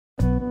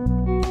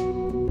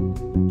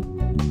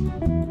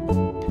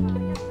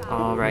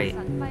Alright,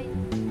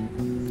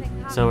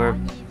 so we're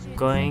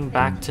going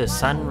back to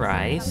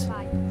Sunrise.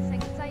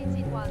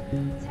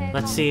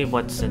 Let's see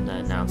what's in the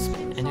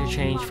announcement.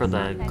 Interchange for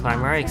the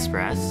Climber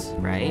Express,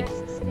 right?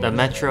 The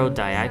Metro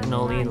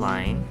Diagonally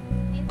line.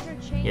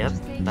 Yep,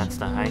 that's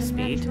the high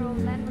speed.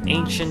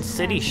 Ancient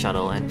City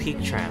Shuttle and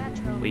Peak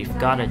Tram. We've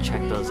gotta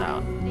check those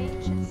out.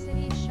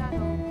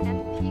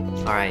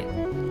 Alright,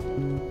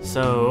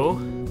 so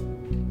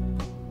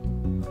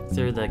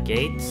through the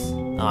gates.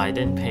 Oh, I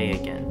didn't pay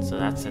again, so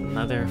that's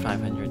another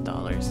 $500.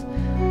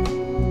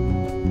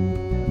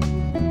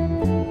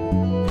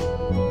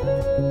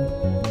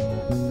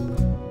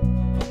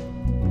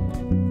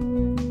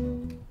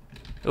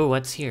 Oh,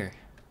 what's here?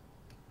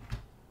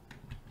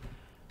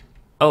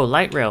 Oh,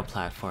 light rail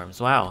platforms.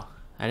 Wow,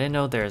 I didn't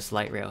know there's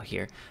light rail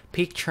here.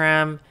 Peak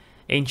Tram,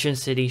 Ancient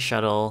City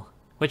Shuttle.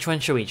 Which one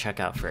should we check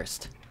out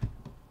first?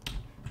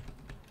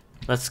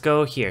 Let's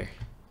go here.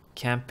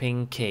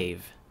 Camping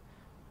Cave.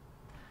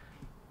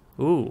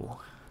 Ooh.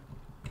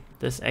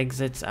 This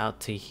exits out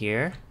to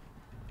here.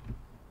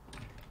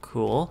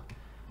 Cool.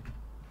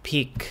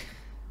 Peak.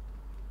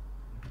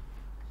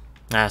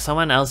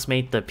 Someone else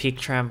made the Peak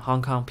Tram,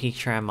 Hong Kong Peak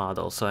Tram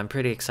model, so I'm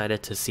pretty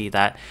excited to see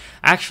that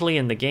actually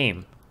in the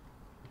game.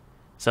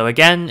 So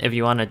again, if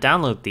you want to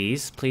download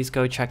these, please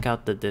go check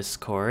out the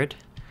Discord.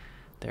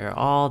 They're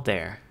all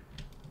there.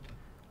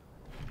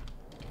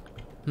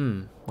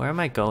 Where am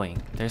I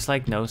going? There's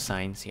like no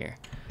signs here.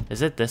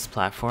 Is it this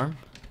platform?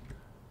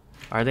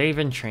 Are there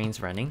even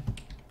trains running?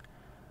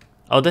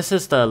 Oh, this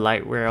is the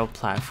light rail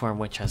platform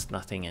which has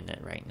nothing in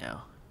it right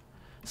now.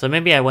 So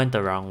maybe I went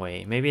the wrong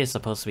way. Maybe it's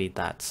supposed to be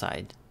that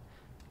side.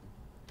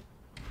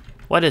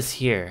 What is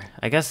here?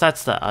 I guess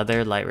that's the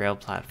other light rail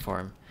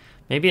platform.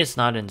 Maybe it's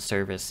not in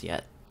service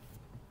yet.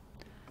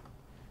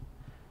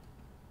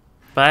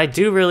 But I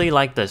do really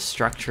like the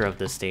structure of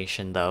the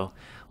station though.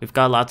 We've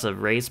got lots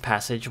of raised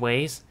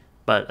passageways,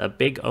 but a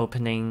big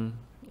opening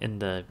in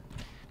the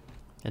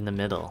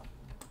middle.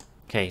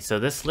 Okay, so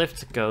this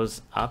lift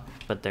goes up,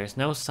 but there's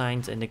no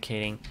signs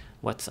indicating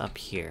what's up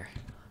here.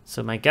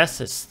 So my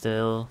guess is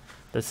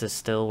this is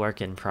still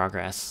work in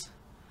progress.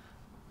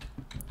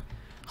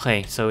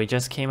 Okay, so we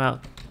just came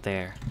out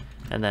there,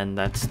 and then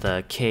that's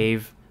the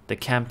cave, the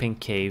camping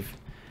cave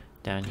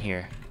down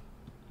here,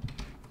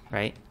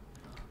 right?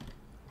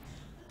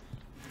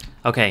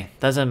 Okay,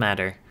 doesn't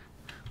matter.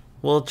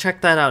 We'll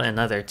check that out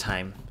another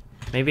time.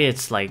 Maybe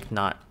it's like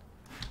not,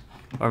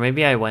 or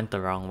maybe I went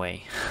the wrong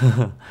way.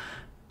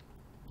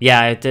 Yeah,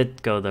 I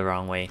did go the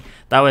wrong way.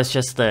 That was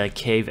just the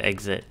cave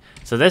exit.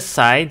 So this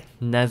side,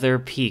 Nether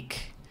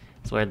Peak,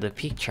 is where the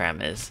Peak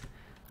Tram is.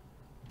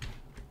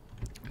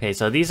 Okay,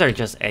 so these are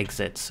just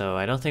exits, so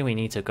I don't think we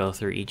need to go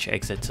through each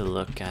exit to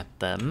look at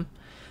them.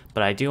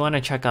 But I do want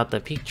to check out the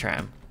Peak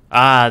Tram.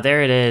 Ah,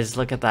 there it is.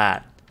 Look at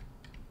that.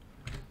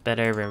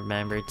 Better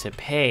remember to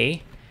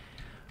pay.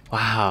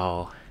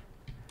 Wow.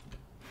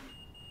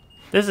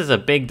 This is a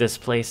big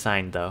display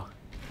sign though.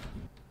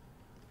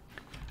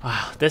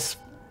 Wow, this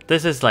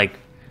is like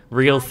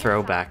real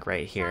throwback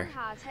right here.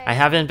 I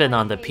haven't been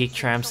on the Peak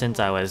Tram since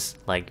I was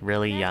like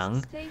really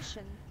young,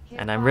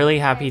 and I'm really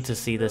happy to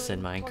see this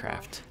in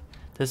Minecraft.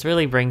 This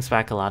really brings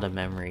back a lot of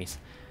memories,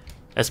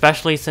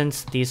 especially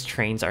since these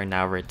trains are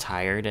now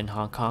retired in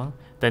Hong Kong.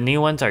 The new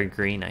ones are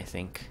green, I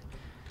think.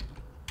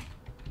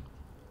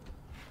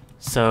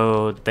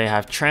 So they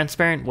have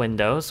transparent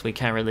windows. We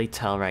can't really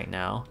tell right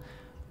now.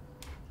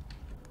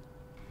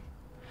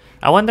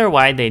 I wonder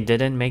why they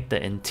didn't make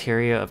the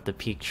interior of the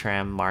Peak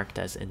Tram marked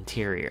as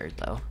interior,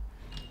 though.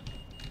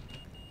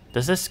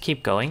 Does this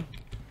keep going?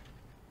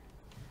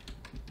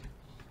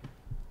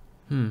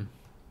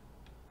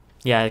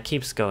 Yeah, it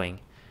keeps going.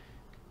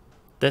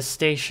 This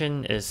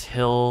station is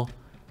Hill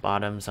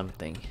Bottom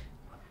something.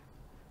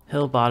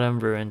 Hill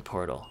Bottom Ruin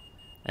Portal.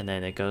 And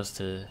then it goes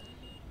to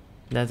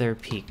Nether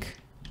Peak.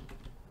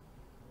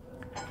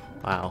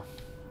 Wow.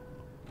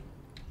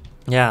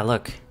 Yeah,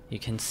 look. You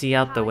can see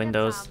out the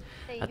windows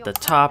at the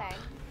top.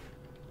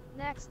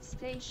 Next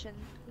station,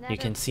 You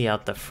can see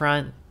out the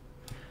front.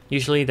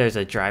 Usually there's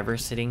a driver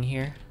sitting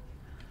here,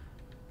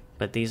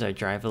 but these are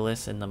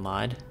driverless in the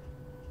mod.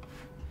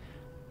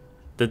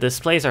 The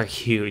displays are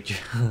huge.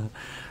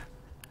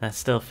 That's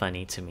still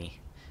funny to me.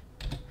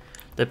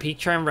 The Peak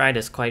Tram ride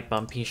is quite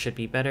bumpy. Should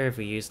be better if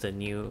we use the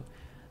new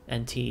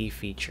NTE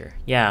feature.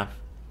 Yeah.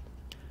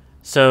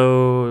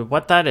 So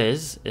what that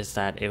is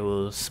that it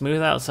will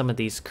smooth out some of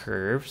these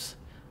curves,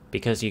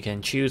 because you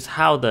can choose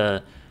how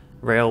the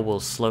rail will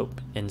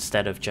slope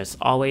instead of just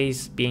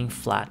always being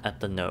flat at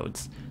the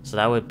nodes. So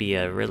that would be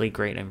a really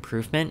great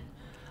improvement.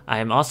 I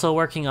am also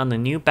working on the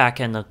new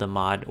backend of the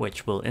mod,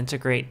 which will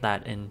integrate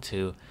that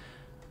into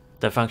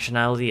the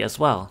functionality as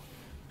well.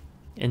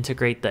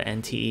 Integrate the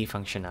NTE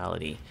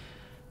functionality.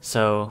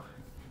 So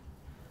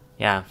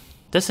yeah,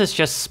 this is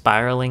just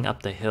spiraling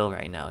up the hill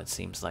right now, it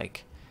seems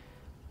like.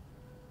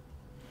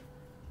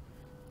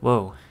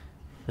 Whoa.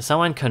 Did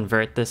someone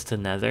convert this to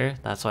Nether?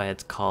 That's why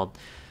it's called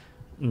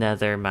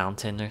Nether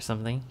Mountain or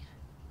something.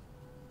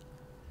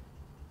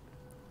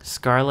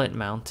 Scarlet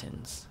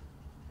Mountains.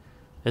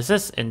 Is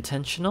this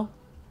intentional?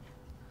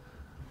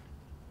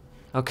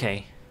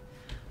 Okay.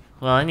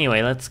 Well,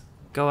 anyway, let's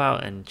go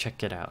out and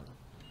check it out.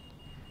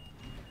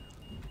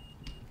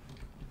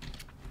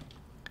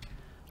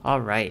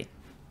 Alright.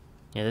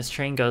 Yeah, this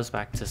train goes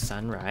back to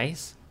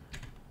Sunrise.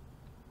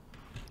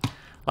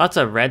 Lots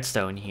of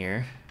redstone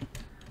here.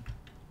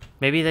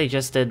 Maybe they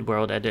just did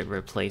world edit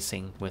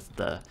replacing with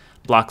the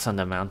blocks on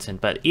the mountain,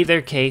 but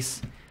either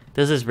case,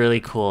 this is really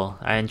cool.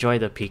 I enjoy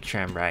the peak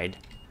tram ride.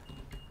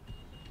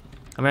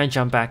 I'm gonna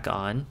jump back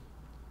on.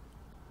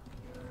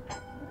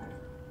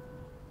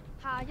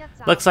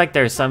 Looks like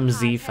there's some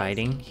Z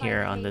fighting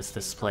here on this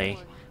display,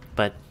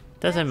 but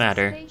doesn't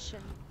matter.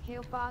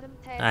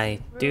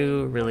 I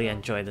do really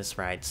enjoy this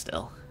ride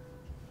still.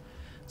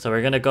 So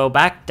we're gonna go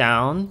back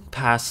down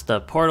past the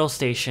portal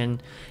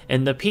station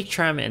in the peak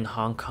tram in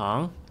Hong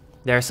Kong.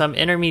 There are some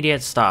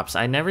intermediate stops.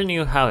 I never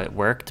knew how it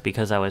worked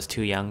because I was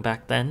too young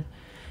back then,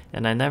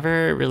 and I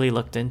never really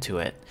looked into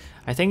it.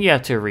 I think you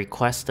have to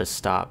request a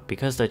stop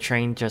because the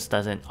train just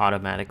doesn't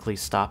automatically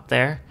stop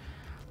there.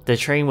 The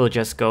train will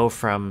just go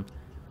from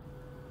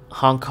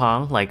Hong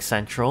Kong, like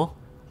Central,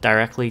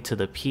 directly to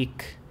the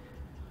peak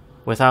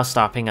without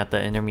stopping at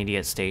the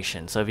intermediate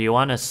station. So if you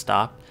want to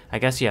stop, I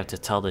guess you have to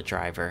tell the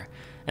driver,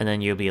 and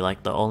then you'll be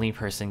like the only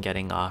person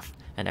getting off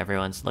and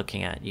everyone's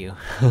looking at you.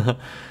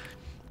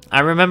 I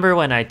remember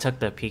when I took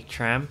the peak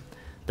tram,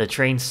 the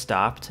train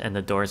stopped and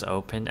the doors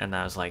opened, and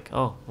I was like,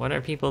 oh, what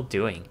are people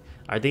doing?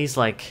 Are these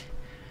like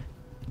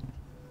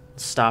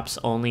stops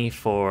only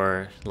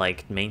for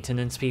like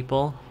maintenance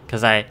people?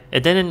 Because it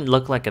didn't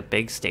look like a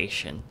big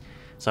station,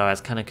 so I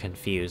was kind of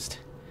confused.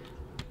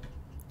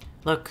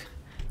 Look,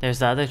 there's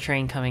the other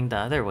train coming the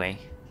other way.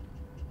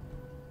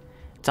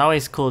 It's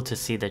always cool to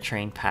see the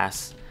train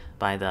pass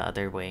by the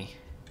other way.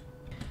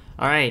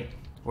 Alright,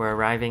 we're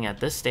arriving at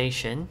this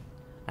station.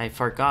 I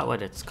forgot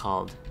what it's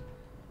called.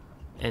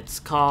 It's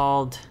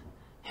called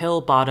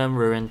Hill Bottom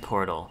Ruin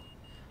Portal.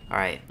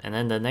 Alright, and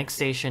then the next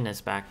station is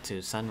back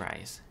to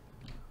Sunrise.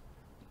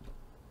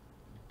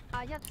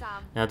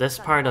 Now this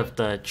part of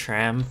the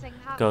tram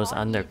goes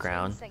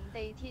underground.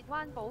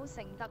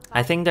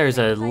 I think there's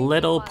a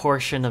little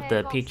portion of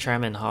the peak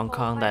tram in Hong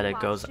Kong that it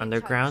goes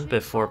underground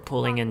before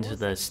pulling into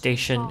the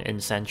station in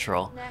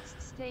Central.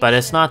 But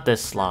it's not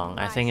this long.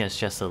 I think it's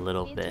just a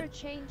little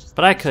bit.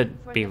 But I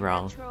could be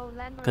wrong,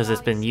 because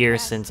it's been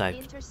years since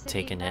I've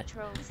taken it.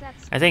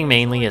 I think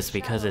mainly it's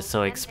because it's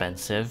so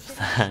expensive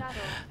that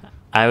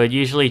I would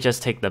usually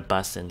just take the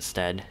bus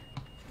instead.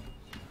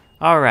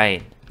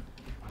 Alright,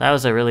 that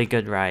was a really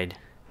good ride.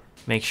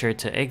 Make sure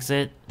to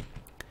exit.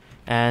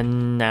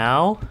 And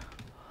now,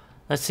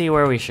 let's see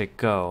where we should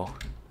go.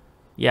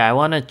 Yeah, I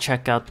want to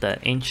check out the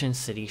Ancient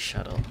City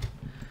Shuttle.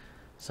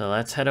 So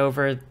let's head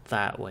over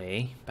that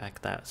way,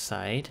 back that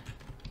side.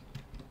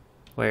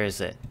 Where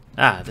is it?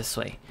 Ah, this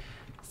way.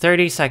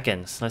 30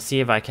 seconds. Let's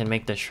see if I can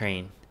make the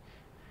train.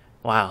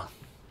 Wow,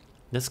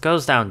 this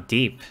goes down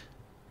deep.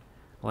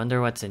 Wonder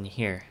what's in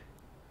here.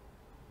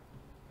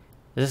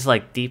 This is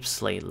like deep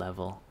slate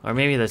level. Or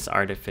maybe that's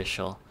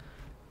artificial.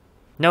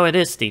 No, it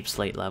is deep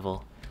slate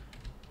level.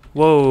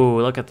 Whoa,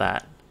 look at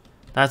that.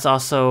 That's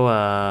also,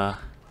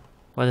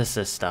 what is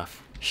this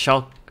stuff?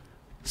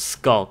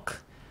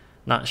 Skulk.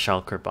 Not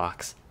shulker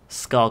box.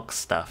 Skulk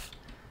stuff.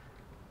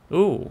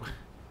 Ooh.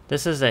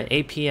 This is an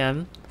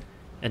APM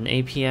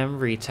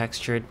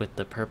retextured with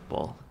the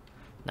purple.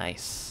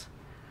 Nice.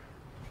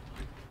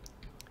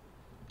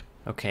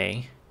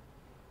 Okay.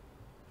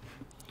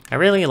 I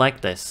really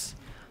like this.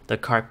 The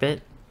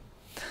carpet.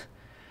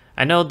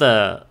 I know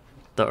the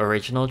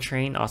original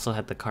train also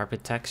had the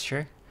carpet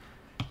texture.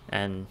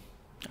 And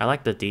I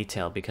like the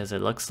detail because it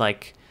looks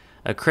like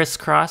a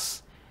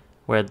crisscross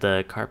where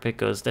the carpet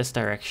goes this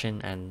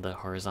direction and the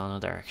horizontal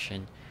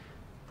direction.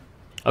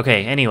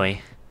 Okay,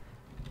 anyway.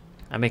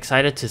 I'm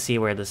excited to see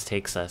where this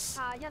takes us.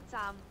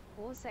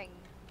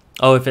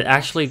 Oh, if it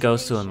actually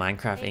goes to a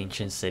Minecraft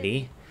Ancient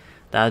City,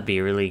 that would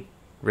be really,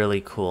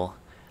 really cool.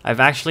 I've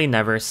actually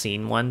never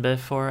seen one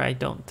before, I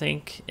don't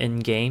think,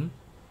 in-game.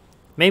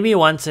 Maybe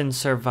once in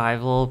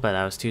survival, but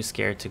I was too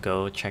scared to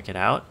go check it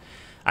out.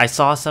 I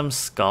saw some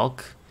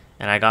skulk,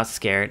 and I got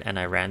scared, and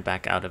I ran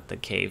back out of the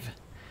cave.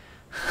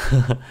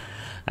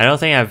 I don't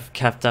think I've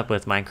kept up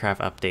with Minecraft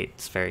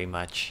updates very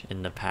much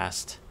in the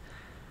past.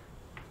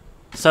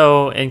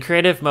 So, in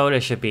creative mode,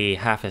 it should be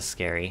half as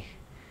scary.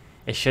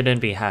 It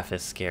shouldn't be half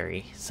as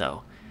scary,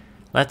 so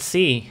let's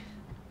see.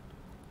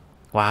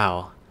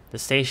 Wow, the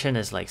station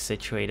is like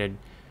situated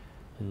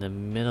in the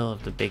middle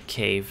of the big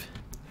cave.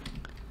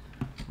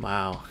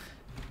 Wow,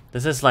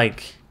 this is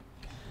like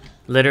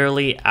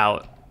literally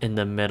out in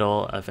the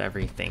middle of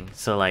everything.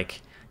 So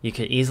like, you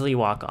could easily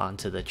walk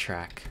onto the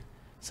track.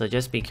 So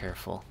just be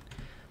careful.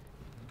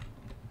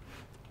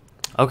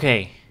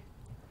 Okay,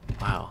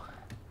 wow.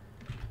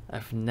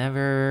 I've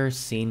never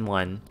seen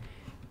one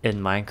in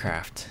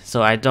Minecraft,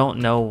 so I don't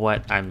know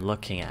what I'm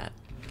looking at.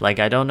 Like,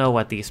 I don't know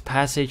what these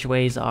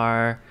passageways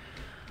are.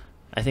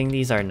 I think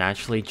these are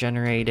naturally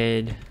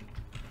generated.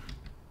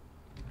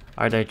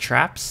 Are there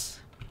traps?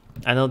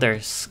 I know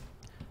there's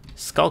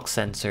skulk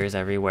sensors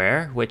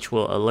everywhere, which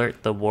will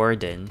alert the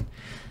warden.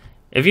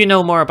 If you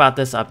know more about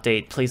this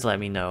update, please let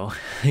me know,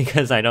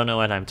 because I don't know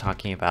what I'm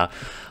talking about.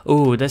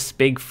 Ooh, this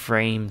big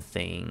frame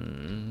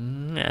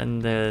thing,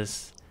 and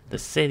there's the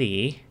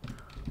city.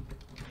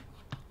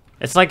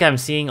 It's like I'm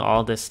seeing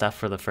all this stuff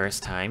for the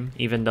first time,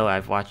 even though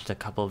I've watched a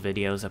couple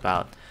videos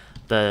about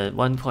the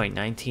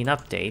 1.19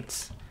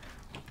 updates.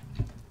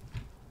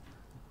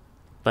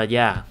 But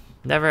yeah,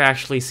 never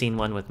actually seen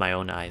one with my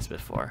own eyes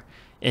before,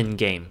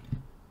 in-game.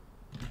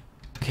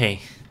 Okay.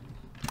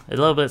 A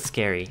little bit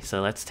scary,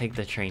 so let's take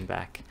the train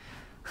back.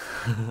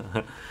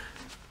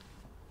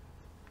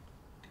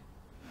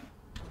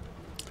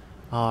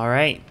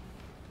 Alright,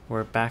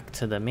 we're back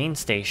to the main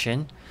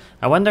station.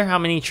 I wonder how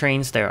many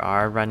trains there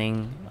are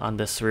running on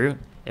this route,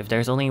 if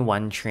there's only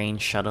one train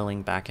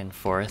shuttling back and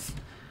forth.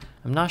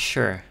 I'm not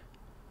sure.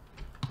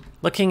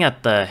 Looking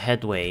at the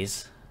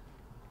headways,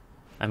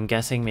 I'm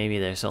guessing maybe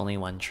there's only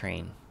one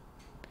train.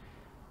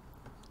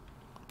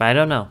 But I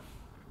don't know.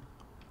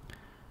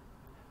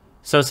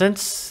 So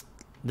since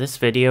this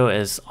video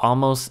is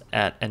almost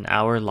at an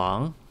hour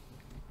long,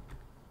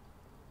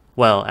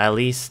 well, at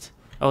least,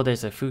 oh,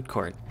 there's a food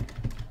court.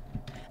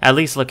 At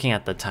least looking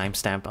at the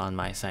timestamp on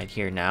my side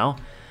here now,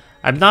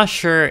 I'm not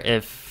sure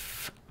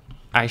if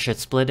I should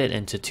split it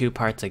into two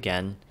parts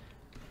again.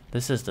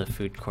 This is the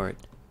food court.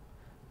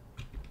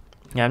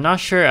 Yeah, I'm not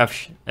sure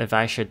if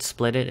I should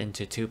split it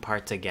into two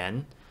parts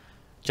again,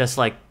 just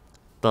like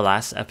the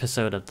last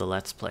episode of the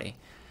Let's Play.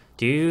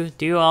 Do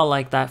you all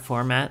like that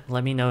format?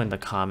 Let me know in the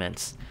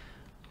comments.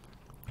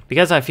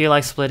 Because I feel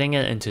like splitting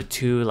it into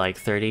two like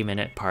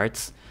 30-minute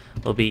parts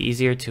will be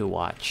easier to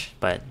watch,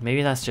 but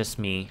maybe that's just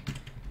me.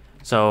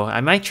 So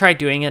I might try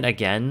doing it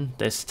again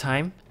this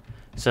time.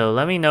 So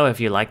let me know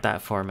if you like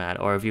that format,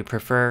 or if you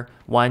prefer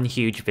one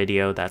huge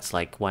video that's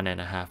like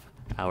 1.5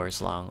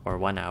 hours long or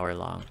 1 hour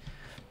long.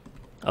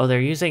 Oh, they're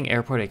using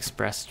Airport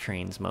Express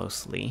trains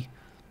mostly.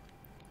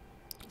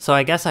 So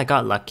I guess I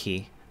got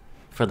lucky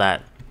for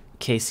that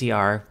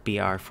KCR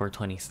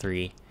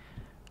BR423.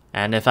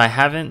 And if I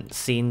haven't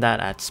seen that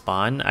at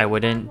spawn, I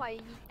wouldn't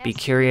be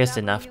curious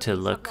enough to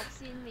look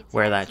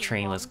where that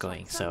train was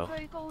going, so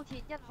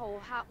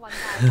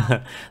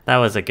that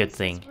was a good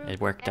thing.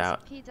 It worked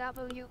out.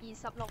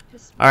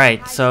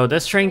 Alright, so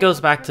this train goes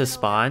back to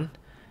spawn,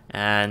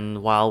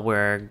 and while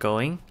we're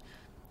going,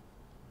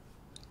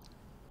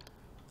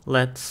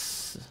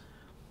 let's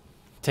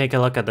take a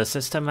look at the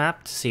system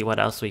map to see what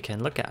else we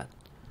can look at.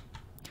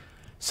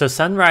 So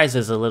Sunrise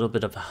is a little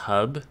bit of a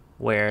hub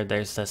where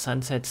there's the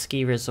Sunset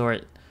Ski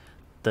Resort,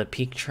 the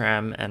Peak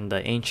Tram, and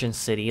the Ancient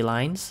City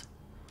lines.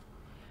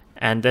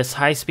 And this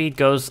high speed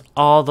goes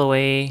all the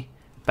way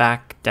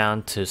back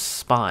down to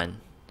spawn.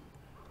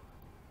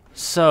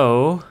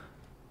 So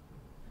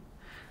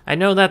I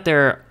know that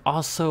there are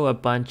also a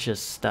bunch of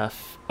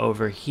stuff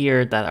over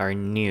here that are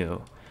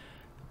new.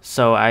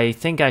 So I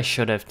think I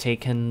should have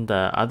taken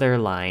the other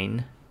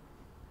line.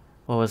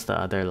 What was the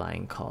other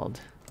line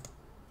called?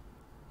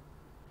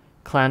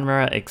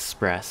 Clanmara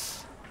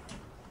Express.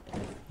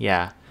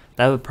 Yeah,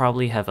 that would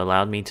probably have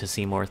allowed me to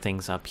see more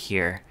things up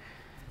here.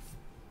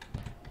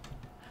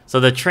 So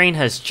the train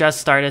has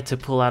just started to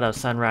pull out of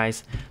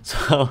Sunrise,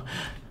 so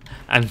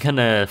I'm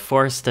gonna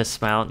force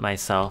dismount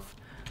myself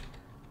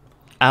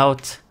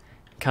out,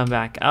 come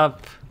back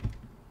up.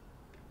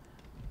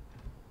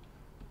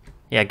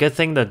 Yeah, good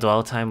thing the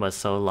dwell time was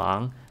so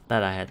long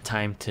that I had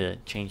time to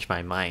change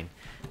my mind.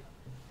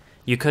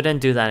 You couldn't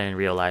do that in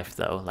real life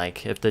though.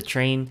 Like, if the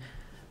train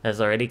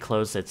has already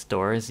closed its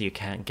doors, you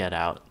can't get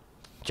out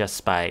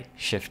just by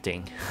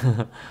shifting.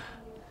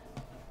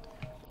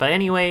 But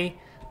anyway,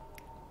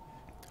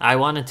 I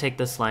want to take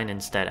this line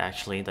instead,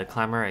 actually, the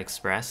Clamor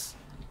Express.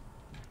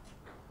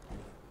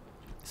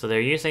 So they're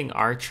using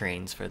R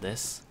trains for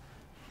this.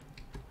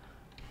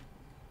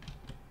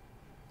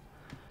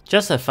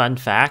 Just a fun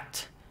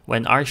fact,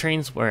 when R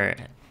trains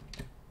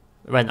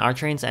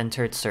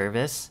entered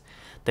service,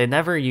 they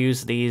never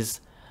used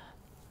these,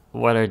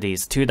 what are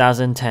these,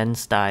 2010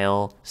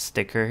 style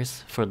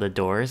stickers for the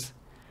doors.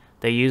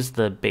 They used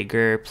the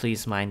bigger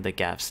Please Mind the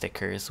Gap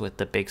stickers with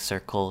the big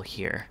circle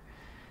here.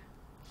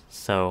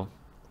 So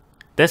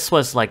this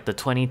was like the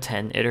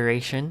 2010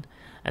 iteration,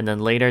 and then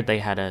later they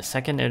had a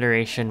second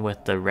iteration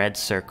with the red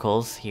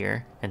circles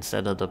here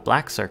instead of the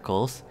black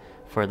circles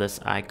for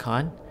this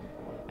icon,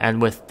 and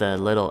with the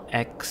little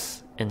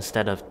X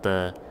instead of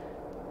the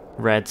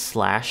red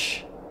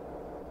slash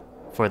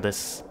for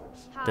this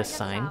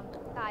sign.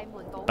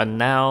 But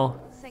now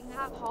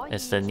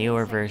it's the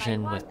newer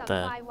version with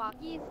the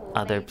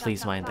other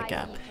Please Mind the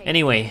Gap.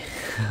 Anyway,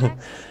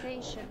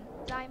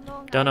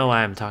 don't know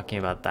why I'm talking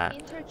about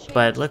that,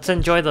 but let's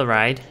enjoy the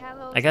ride.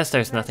 I guess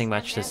there's nothing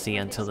much to see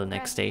until the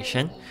next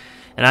station,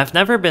 and I've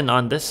never been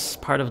on this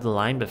part of the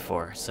line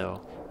before,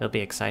 so it'll be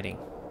exciting.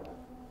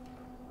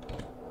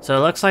 So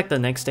it looks like the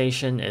next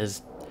station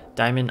is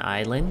Diamond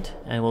Island,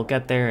 and we'll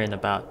get there in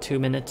about 2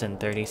 minutes and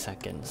 30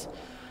 seconds.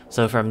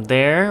 So from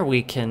there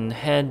we can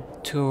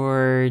head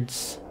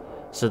towards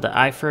So the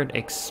Eifert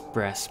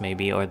Express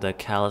maybe, or the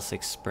Callus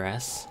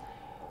Express.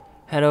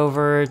 Head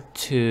over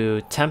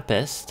to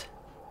Tempest.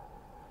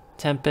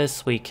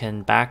 Tempest, we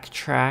can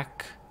backtrack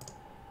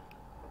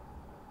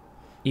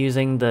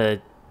using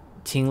the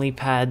Tingly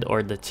pad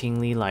or the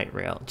Tingly light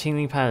rail.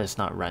 Tingly pad is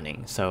not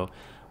running, so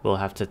we'll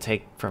have to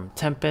take from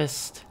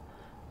Tempest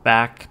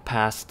back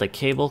past the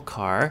cable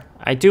car.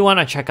 I do want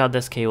to check out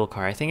this cable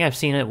car. I think I've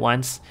seen it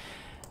once,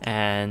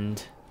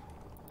 and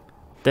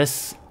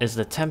this is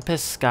the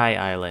Tempest Sky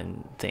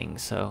Island thing,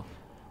 so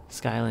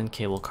Sky Island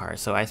cable car.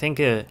 So I think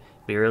it'd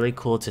be really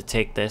cool to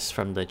take this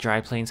from the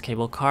Dry Plains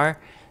cable car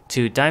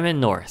to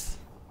Diamond North.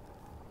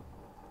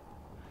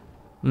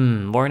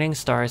 Morning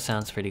Star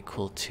sounds pretty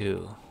cool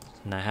too,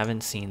 and I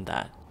haven't seen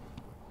that.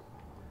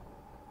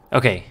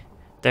 Okay,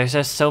 there's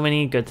just so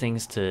many good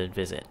things to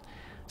visit.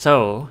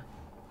 So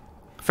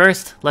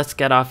first, let's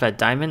get off at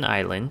Diamond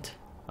Island,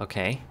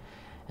 okay?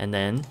 And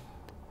then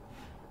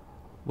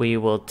we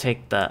will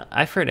take the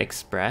Eifert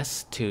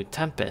Express to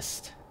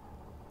Tempest.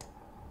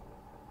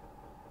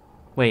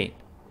 Wait,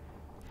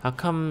 how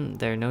come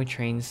there are no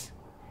trains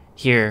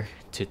here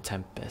to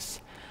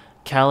Tempest?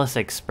 Callus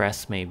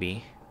Express,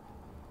 maybe.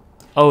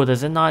 Oh,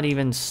 does it not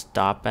even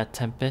stop at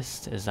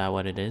Tempest? Is that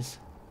what it is?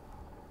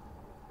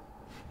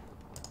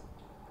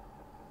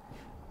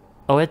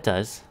 Oh, it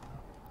does.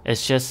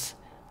 It's just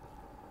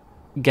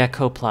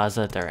Gecko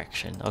Plaza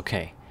direction.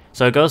 Okay,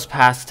 so it goes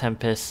past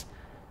Tempest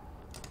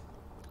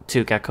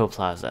to Gecko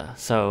Plaza.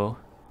 So,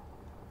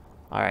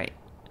 alright.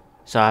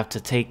 So I have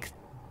to take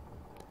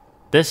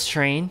this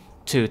train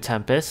to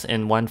Tempest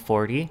in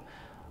 140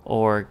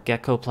 or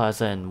Gecko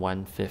Plaza in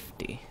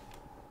 150.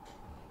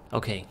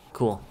 Okay,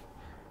 cool.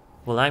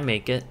 Will I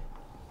make it?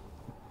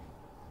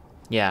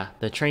 Yeah,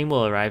 the train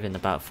will arrive in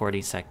about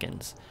 40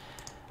 seconds.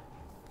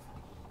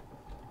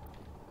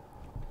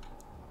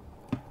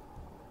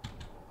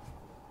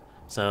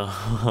 So,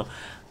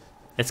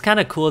 it's kind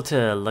of cool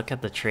to look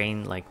at the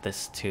train like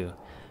this too.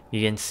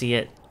 You can see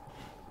it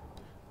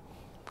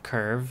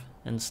curve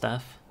and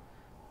stuff.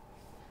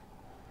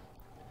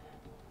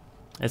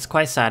 It's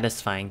quite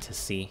satisfying to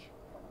see.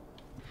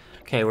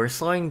 Okay, we're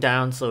slowing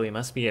down, so we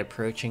must be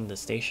approaching the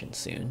station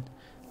soon.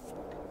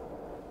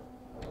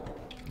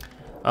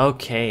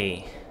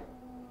 Okay.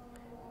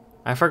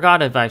 I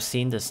forgot if I've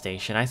seen this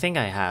station. I think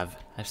I have.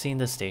 I've seen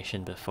this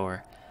station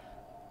before.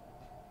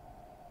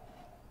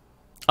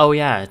 Oh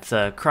yeah, it's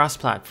a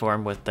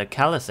cross-platform with the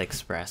Callus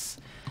Express.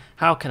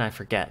 How can I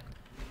forget?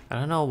 I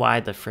don't know why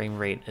the frame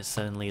rate is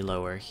suddenly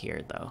lower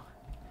here, though.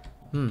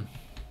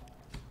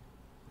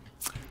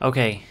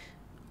 Okay.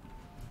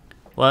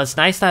 Well, it's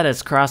nice that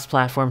it's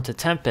cross-platform to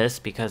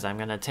Tempest, because I'm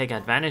gonna take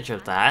advantage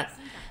of that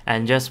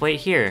and just wait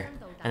here.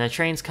 And the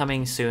train's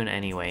coming soon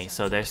anyway,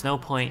 so there's no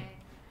point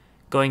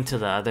going to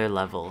the other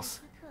levels.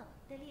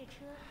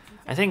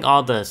 I think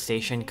all the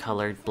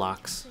station-colored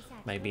blocks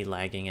might be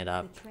lagging it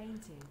up.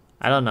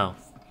 I don't know.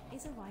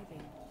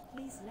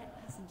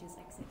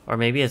 Or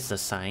maybe it's the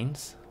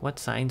signs? What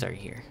signs are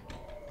here?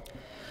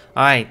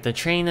 Alright, the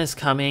train is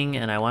coming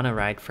and I want to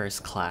ride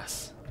first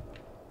class.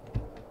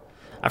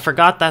 I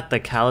forgot that the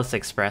Callus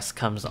Express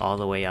comes all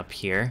the way up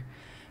here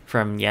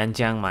from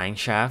Yanjiang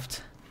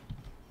Mineshaft.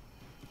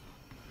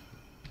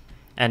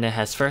 And it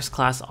has first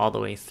class all the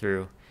way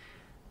through.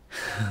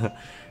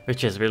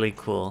 Which is really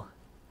cool.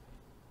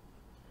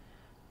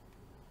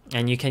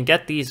 And you can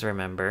get these,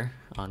 remember,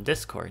 on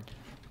Discord.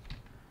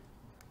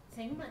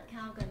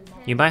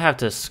 You might have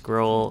to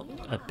scroll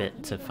a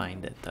bit to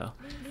find it though.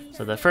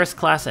 So the first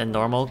class and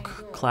normal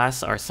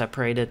class are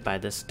separated by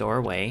this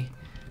doorway.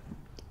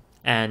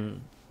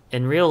 And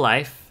in real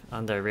life,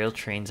 on the real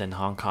trains in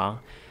Hong Kong,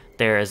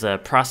 there is a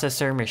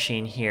processor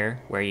machine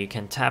here where you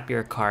can tap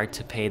your card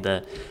to pay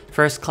the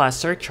first class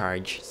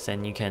surcharge.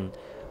 Then you can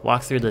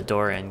walk through the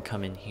door and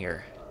come in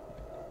here.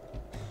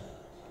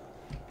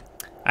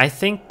 I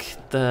think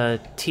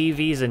the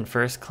TVs in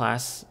first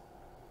class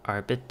are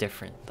a bit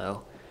different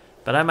though,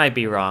 but I might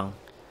be wrong.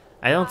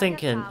 I don't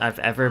think I've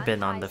ever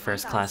been on the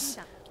first class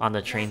on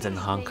the trains in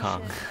Hong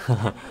Kong.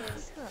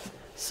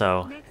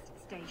 So,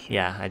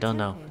 yeah, I don't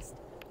know.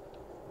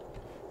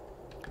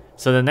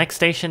 So the next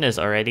station is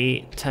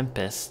already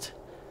Tempest.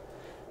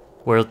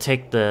 We'll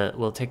take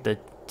the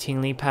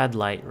Tingly Pad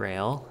light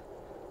rail.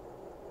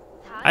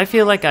 I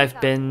feel like I've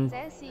been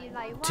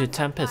to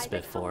Tempest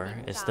before.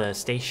 It's the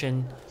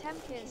station.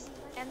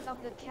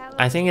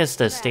 I think it's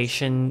the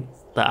station,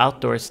 the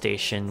outdoor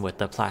station with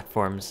the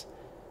platforms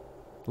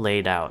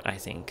laid out, I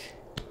think.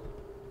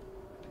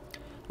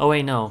 Oh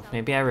wait, no,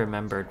 maybe I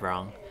remembered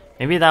wrong.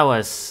 Maybe that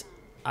was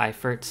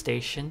Eifert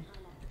Station?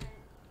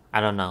 I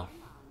don't know.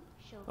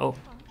 Oh,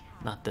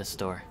 not this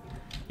door.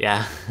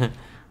 Yeah,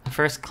 the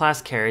first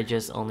class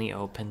carriages only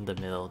open the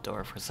middle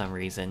door for some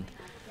reason.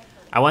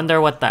 I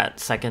wonder what that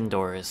second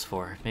door is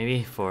for.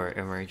 Maybe for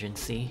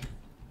emergency?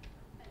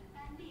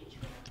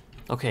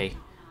 Okay,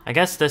 I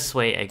guess this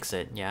way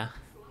exit, yeah?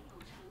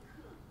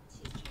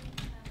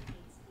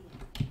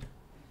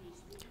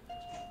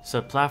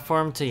 So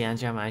platform to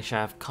Yanjiang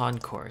Mineshaft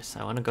concourse.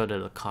 I want to go to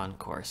the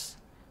concourse.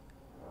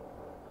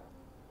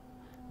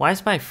 Why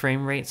is my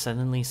frame rate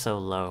suddenly so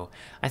low?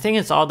 I think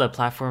it's all the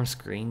platform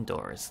screen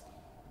doors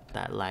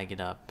that lag it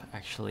up,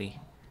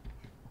 actually.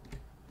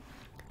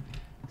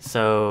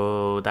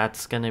 So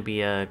that's gonna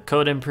be a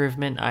code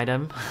improvement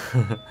item.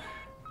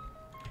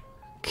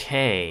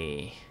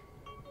 Okay.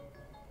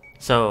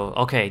 So,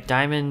 okay,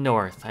 Diamond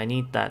North. I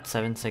need that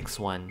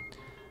 761.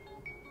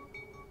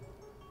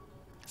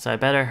 So I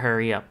better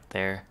hurry up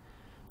there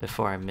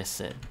before I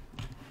miss it.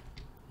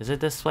 Is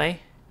it this way?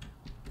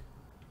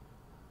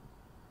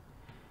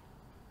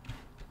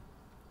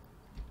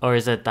 Or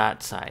is it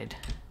that side?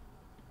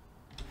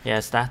 Yeah,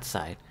 it's that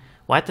side.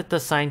 Why did the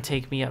sign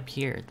take me up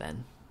here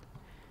then?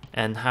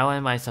 And how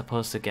am I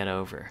supposed to get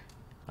over?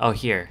 Oh,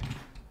 here.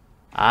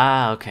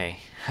 Ah, okay.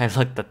 I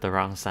looked at the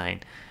wrong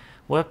sign.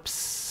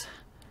 Whoops.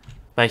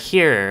 But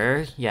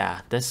here,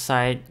 yeah, this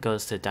side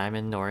goes to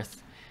Diamond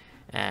North.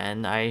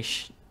 And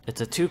it's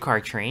a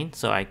 2-car train,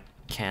 so I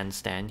can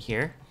stand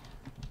here.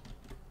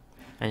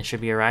 And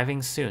should be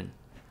arriving soon.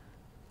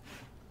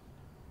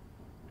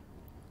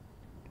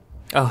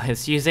 Oh,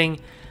 it's using...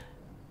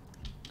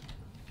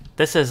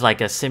 This is like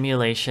a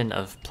simulation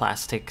of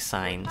plastic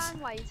signs.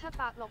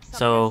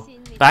 So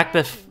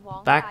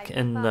back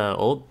in the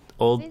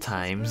old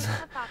times,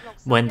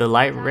 when the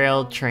light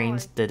rail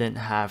trains didn't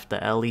have the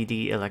LED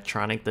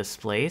electronic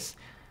displays,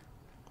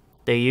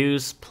 they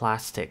used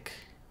plastic,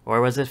 or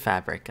was it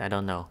fabric? I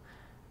don't know.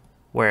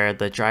 Where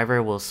the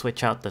driver will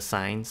switch out the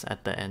signs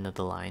at the end of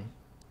the line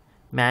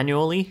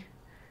manually,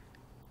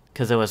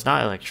 because it was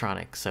not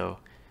electronic. So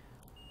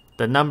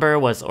the number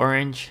was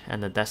orange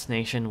and the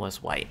destination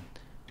was white.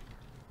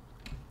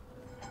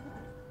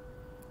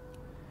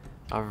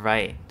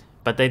 Alright,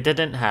 but they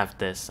didn't have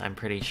this, I'm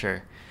pretty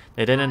sure.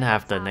 They didn't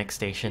have the next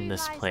station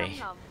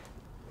display.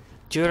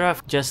 Jura,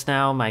 just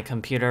now my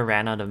computer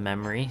ran out of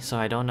memory, so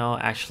I don't know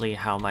actually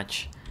how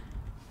much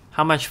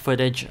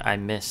footage I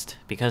missed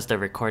because the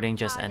recording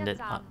just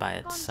ended up by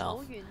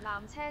itself.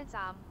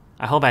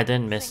 I hope I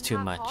didn't miss too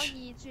much.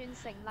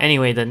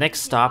 Anyway, the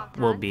next stop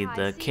will be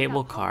the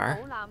cable car.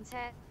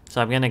 So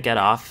I'm gonna get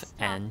off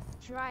and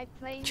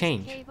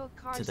change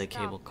to the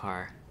cable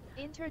car.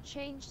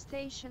 Interchange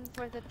station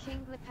for the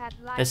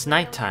It's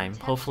nighttime.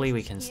 Hopefully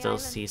we can still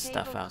see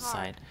stuff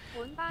outside.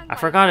 I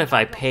forgot if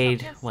I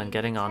paid when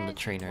getting on the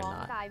train or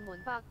not.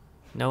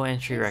 No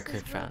entry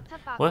record found.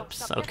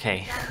 Whoops,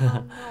 okay.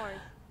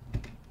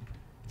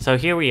 So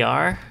here we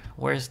are.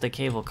 Where's the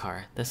cable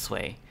car? This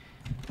way.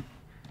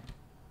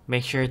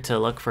 Make sure to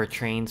look for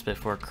trains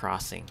before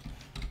crossing.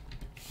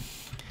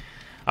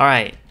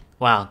 Alright.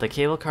 Wow, the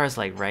cable car is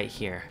like right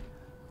here.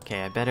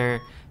 Okay, I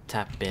better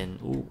tap in.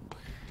 Ooh.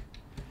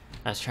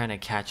 I was trying to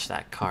catch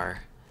that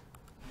car.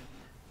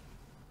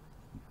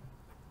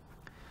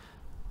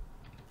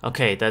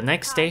 Okay, the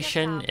next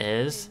station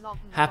is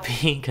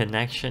Happy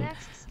Connection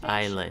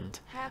Island.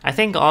 I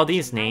think all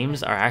these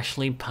names are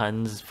actually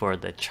puns for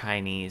the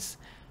Chinese.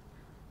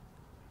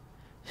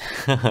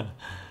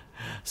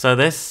 So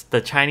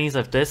the Chinese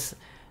of this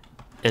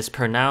is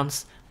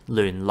pronounced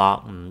Lun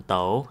Lok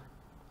Do.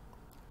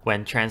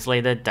 When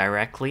translated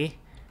directly,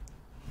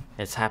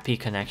 it's Happy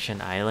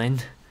Connection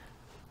Island.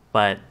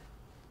 But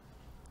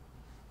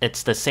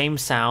it's the same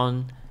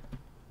sound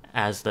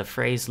as the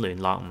phrase Lun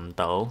Lok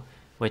Do,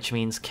 which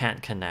means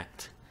can't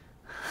connect.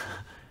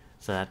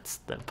 So that's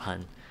the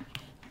pun.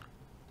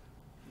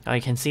 Oh,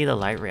 you can see the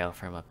light rail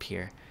from up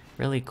here.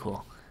 Really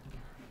cool.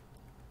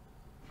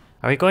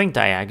 Are we going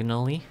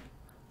diagonally?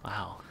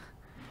 Wow.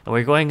 And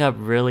we're going up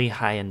really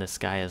high in the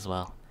sky as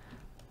well.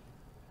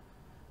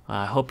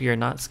 I hope you're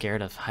not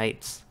scared of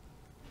heights.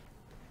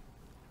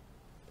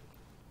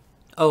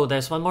 Oh,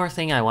 there's one more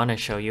thing I want to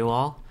show you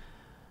all.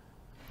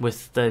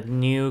 With the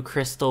new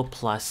Crystal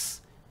Plus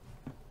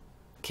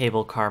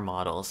cable car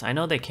models. I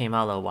know they came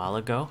out a while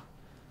ago.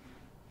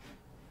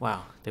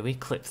 Wow, did we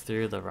clip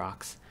through the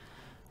rocks?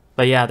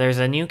 But yeah, there's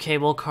a new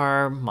cable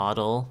car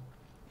model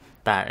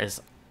that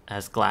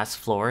has glass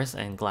floors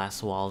and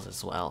glass walls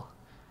as well.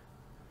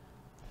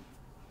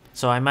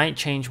 So I might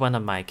change one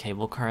of my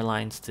cable car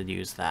lines to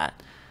use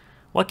that.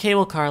 What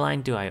cable car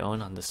line do I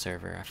own on the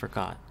server? I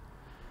forgot.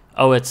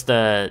 Oh, it's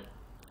the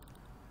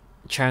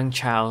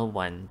Changchao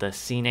one, the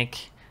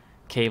scenic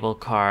cable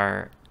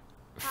car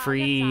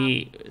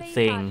free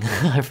thing.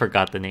 I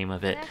forgot the name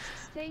of it.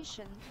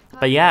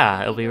 But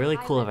yeah, it'll be really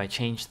cool if I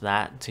changed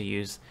that to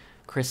use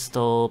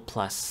Crystal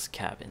Plus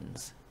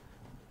cabins.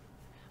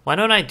 Why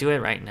don't I do it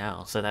right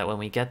now so that when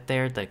we get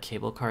there, the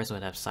cable cars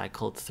would have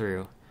cycled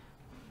through.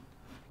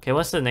 Okay,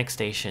 what's the next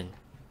station?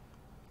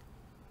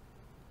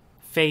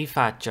 非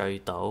法聚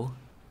賭,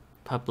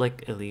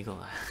 public illegal.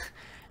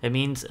 It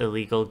means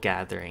illegal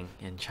gathering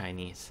in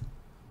Chinese.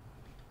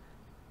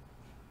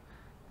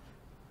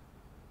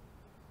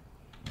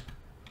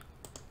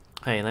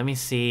 Okay, let me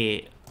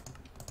see.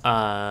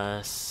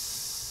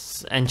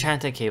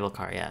 Enchanted cable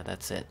car, yeah,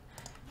 that's it.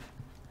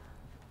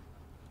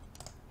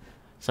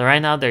 So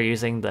right now they're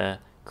using the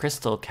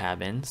crystal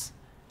cabins,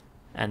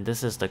 and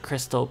this is the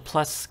Crystal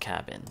Plus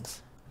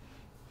cabins.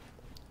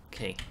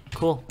 Okay,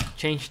 cool.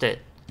 Changed it.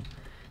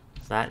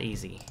 It's that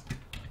easy.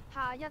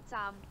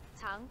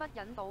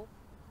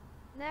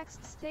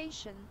 Next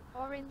station,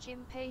 Orange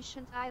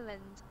Impatient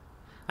Island.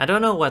 I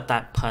don't know what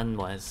that pun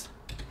was.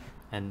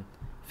 And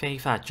非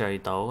法聚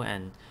島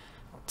and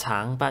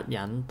橙不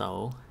忍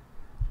島.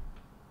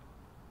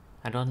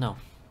 I don't know.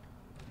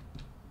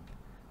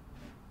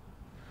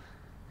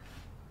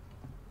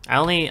 I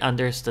only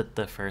understood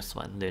the first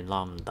one, 聯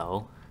絡唔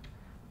到.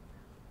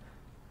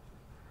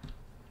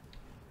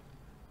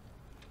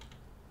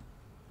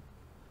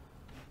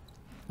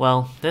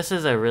 Well, this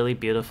is a really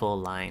beautiful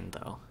line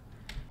though.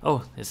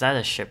 Oh, is that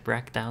a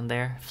shipwreck down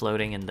there,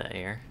 floating in the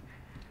air?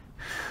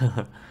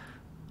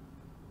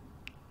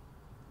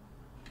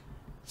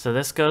 So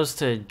this goes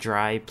to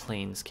Dry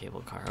Plains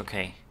cable car.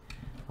 Okay,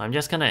 I'm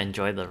just gonna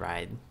enjoy the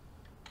ride.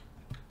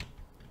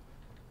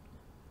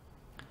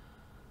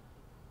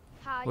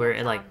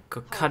 We're like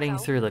cutting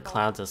through the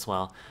clouds as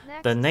well.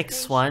 The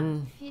next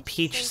one,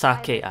 Peach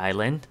Sake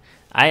Island.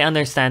 I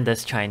understand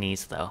this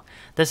Chinese though.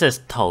 This is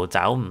逃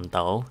走唔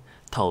到.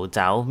 逃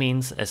走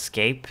means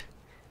escape.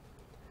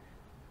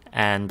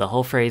 And the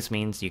whole phrase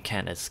means you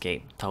can't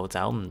escape. 逃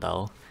走唔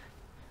到.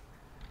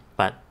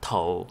 But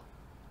逃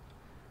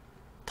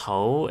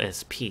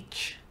is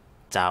peach.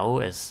 走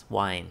is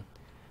wine.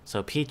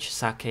 So Peach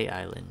Sake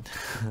Island.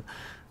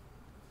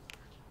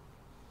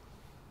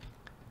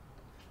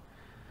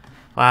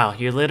 Wow,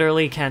 you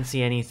literally can't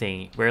see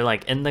anything. We're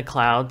like in the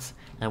clouds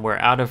and we're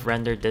out of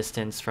render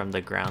distance from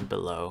the ground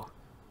below.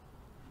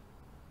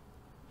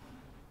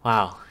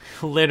 Wow,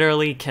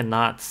 literally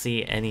cannot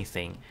see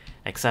anything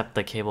except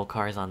the cable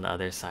cars on the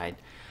other side.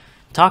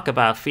 Talk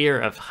about fear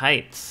of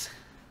heights.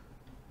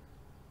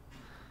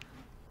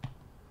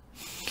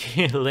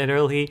 You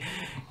literally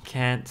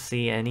can't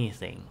see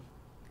anything.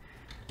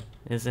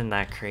 Isn't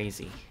that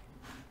crazy?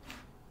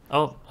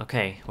 Oh,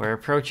 okay, we're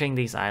approaching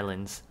these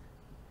islands.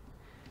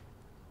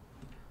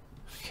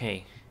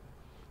 Okay.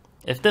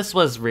 If this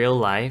was real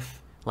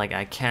life, like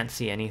I can't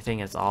see anything,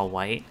 it's all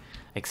white,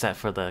 except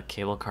for the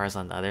cable cars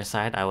on the other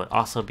side, I would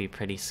also be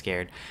pretty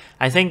scared.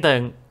 I think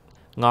the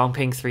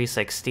Ngongping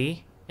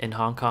 360 in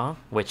Hong Kong,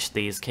 which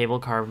these cable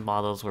car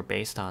models were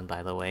based on,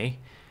 by the way,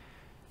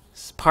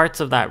 parts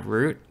of that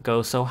route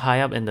go so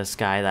high up in the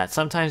sky that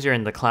sometimes you're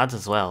in the clouds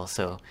as well,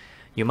 so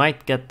you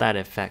might get that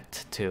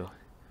effect too.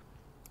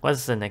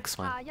 What's the next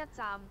one?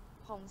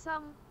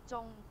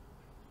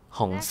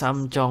 Hong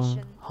Sam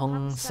Zhong,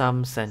 Hong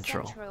Sam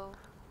Central.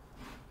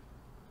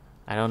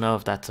 I don't know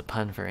if that's a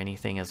pun for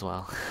anything as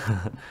well.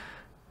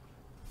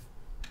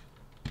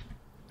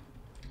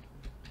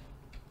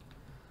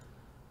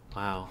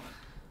 Wow.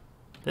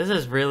 This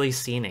is really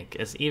scenic.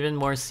 It's even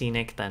more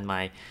scenic than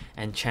my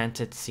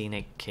enchanted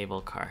scenic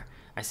cable car.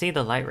 I see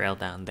the light rail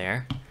down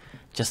there.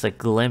 Just a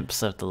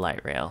glimpse of the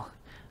light rail.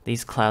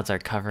 These clouds are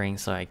covering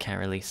so I can't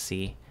really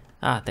see.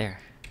 Ah, there.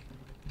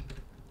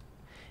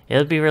 It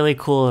would be really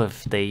cool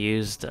if they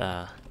used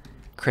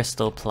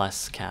Crystal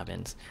Plus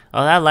cabins.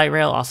 Oh, that light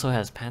rail also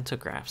has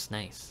pantographs.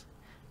 Nice.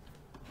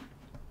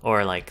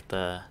 Or like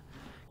the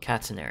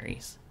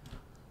catenaries.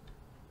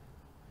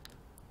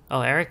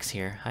 Oh, Eric's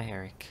here. Hi,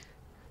 Eric.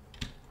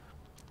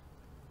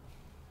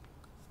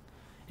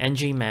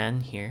 NG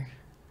Man here.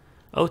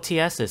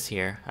 OTS is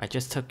here. I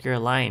just took your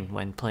line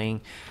when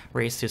playing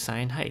Race to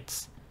Zion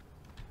Heights.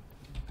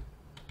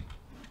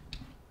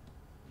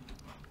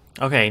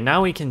 Okay,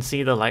 now we can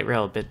see the light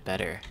rail a bit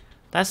better.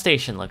 That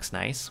station looks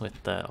nice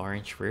with the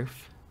orange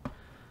roof.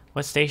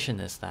 What station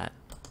is that?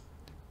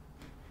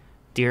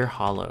 Deer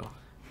Hollow.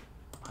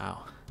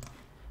 Wow.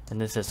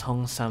 And this is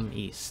Hong Sam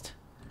East.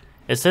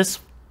 Is this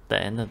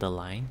the end of the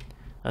line?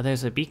 Oh,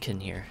 there's a beacon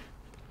here.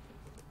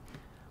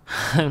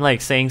 I'm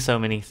like saying so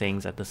many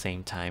things at the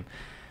same time.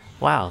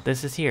 Wow,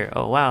 this is here.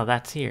 Oh, wow,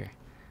 that's here.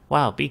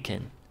 Wow,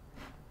 beacon.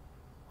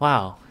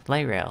 Wow,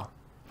 light rail.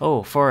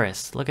 Oh,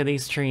 forest. Look at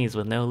these trees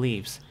with no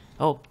leaves.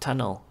 Oh,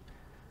 tunnel.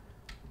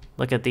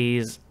 Look at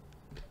these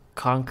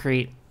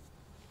concrete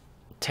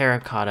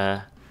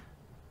terracotta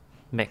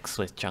mixed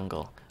with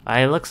jungle.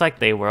 It looks like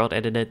they world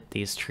edited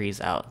these trees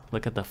out.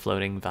 Look at the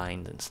floating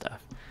vines and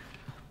stuff.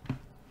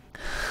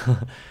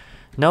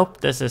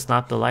 Nope, this is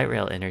not the light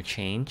rail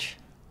interchange.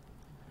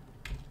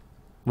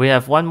 We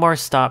have one more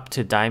stop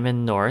to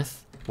Diamond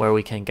North where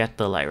we can get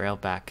the light rail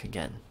back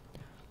again.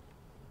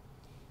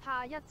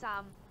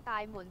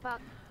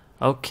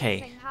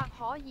 Okay.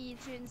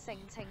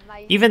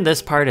 Even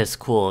this part is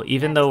cool,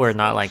 even though we're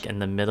not like in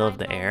the middle of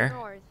the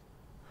air.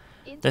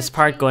 This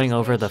part going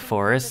over the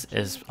forest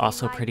is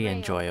also pretty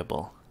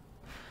enjoyable.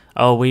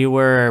 Oh, we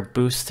were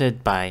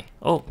boosted by...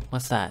 Oh,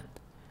 what's that?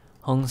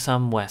 Hong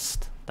Sam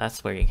West.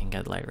 That's where you can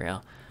get light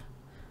rail.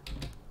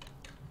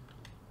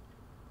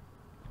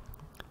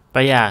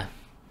 But yeah,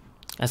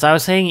 as I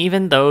was saying,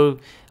 even though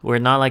we're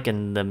not like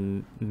in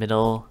the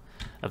middle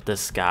of the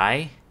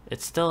sky,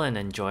 it's still an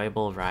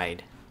enjoyable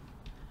ride.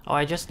 Oh,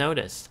 I just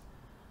noticed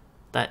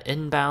that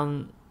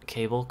inbound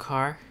cable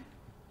car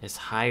is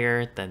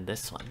higher than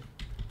this one.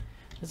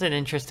 It's an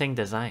interesting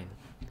design.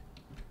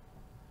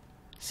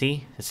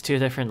 See, it's two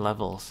different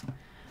levels.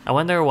 I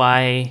wonder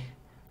why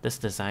this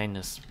design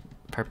is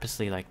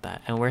purposely like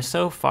that. And we're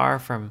so far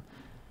from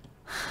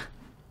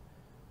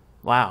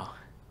Wow.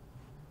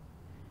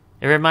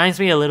 It reminds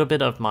me a little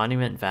bit of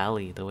Monument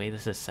Valley, the way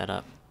this is set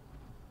up.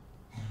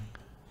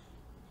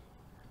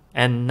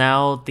 And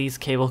now these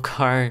cable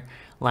car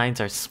lines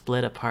are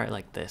split apart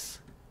like this.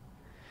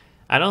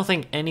 I don't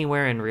think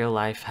anywhere in real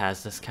life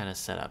has this kind of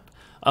setup.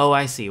 Oh,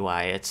 I see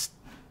why. It's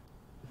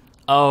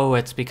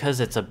because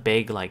it's a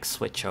big like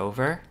switch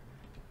over.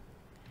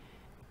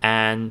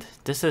 And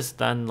this is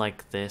done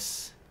like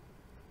this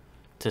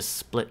to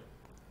split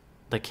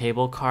the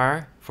cable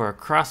car for a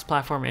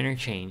cross-platform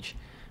interchange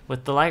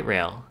with the light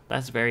rail.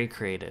 That's very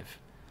creative.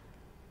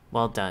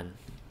 Well done.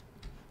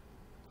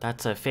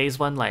 That's a phase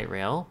 1 light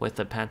rail with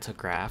a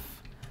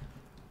pantograph.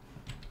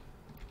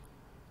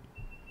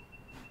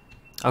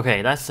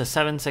 Okay, that's the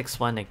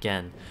 761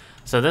 again.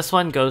 So this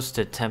one goes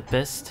to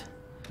Tempest.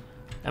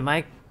 Am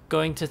I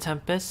going to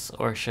Tempest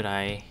or should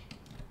I?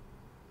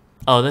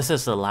 Oh, this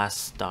is the last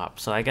stop,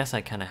 so I guess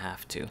I kind of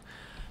have to.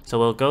 So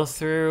we'll go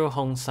through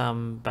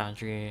Hongsam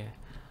Boundary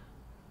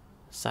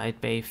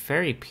Side Bay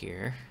Ferry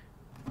Pier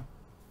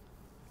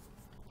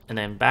and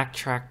then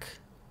backtrack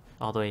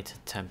all the way to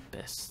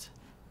Tempest.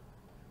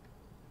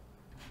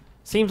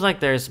 Seems like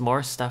there's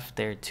more stuff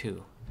there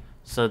too.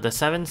 So the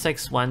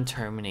 761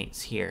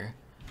 terminates here,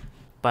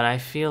 but I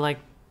feel like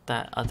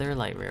that other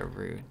light rail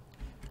route.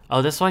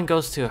 Oh, this one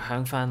goes to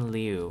Hangfan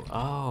Liu.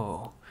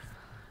 Oh.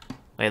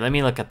 Wait, let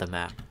me look at the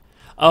map.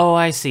 Oh,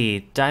 I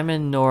see.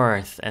 Diamond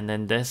North, and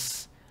then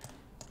this.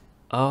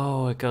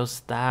 Oh, it goes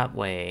that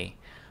way.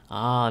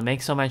 Ah, it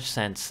makes so much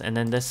sense. And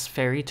then this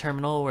ferry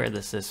terminal, where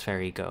does this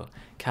ferry go?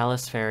 Calais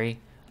Ferry.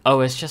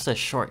 Oh, it's just a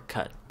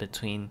shortcut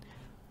between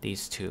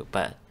these two.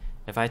 But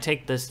if I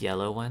take this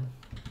yellow one,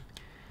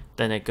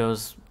 then it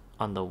goes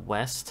on the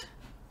west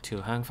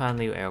to Hangfan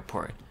Liu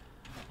Airport.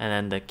 And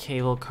then the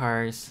cable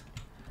cars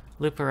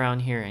loop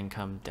around here and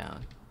come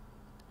down.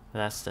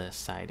 That's the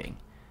siding.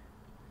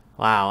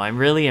 Wow, I'm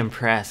really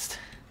impressed.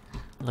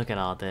 Look at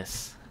all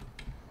this.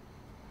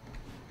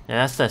 Yeah,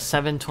 that's the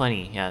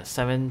 720. Yeah,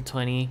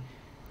 720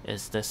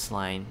 is this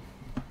line.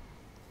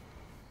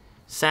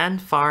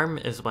 Sand Farm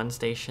is one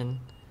station.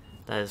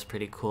 That is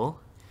pretty cool.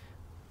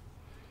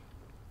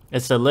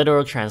 It's the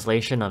literal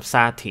translation of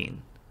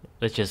Satin,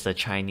 which is the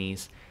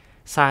Chinese.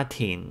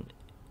 Satin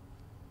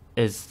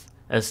is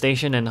a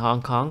station in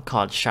Hong Kong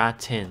called Sha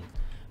Tin,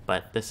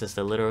 but this is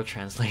the literal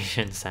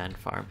translation, Sand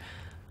Farm.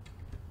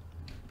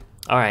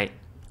 Alright,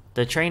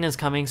 the train is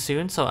coming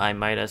soon, so I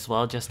might as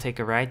well just take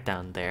a ride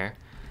down there.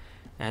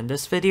 And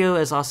this video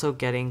is also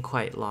getting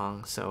quite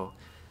long, so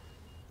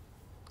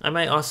I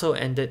might also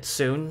end it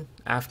soon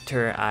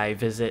after I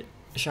visit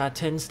Sha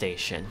Tin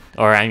Station,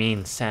 or I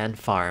mean Sand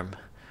Farm.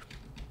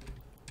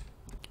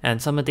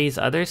 And some of these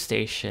other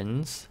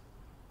stations,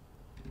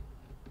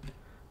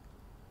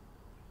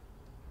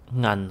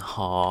 Ngan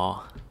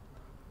Ho,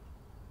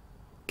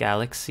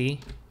 Galaxy,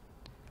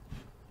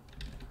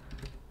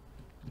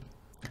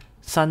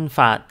 Sun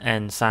Fat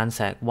and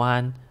Sansek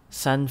Wan.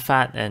 Sun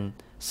Fat and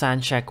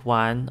Sanshek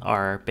Wan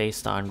are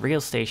based on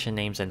real station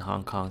names in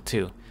Hong Kong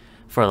too,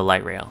 for the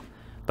light rail.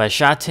 But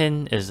Sha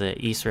Tin is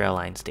the East Rail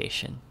Line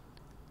station.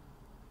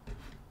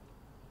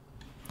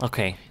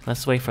 Okay,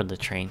 let's wait for the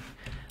train.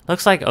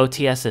 Looks like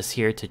OTS is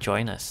here to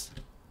join us.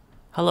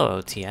 Hello,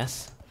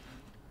 OTS.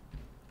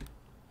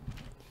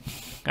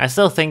 I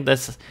still think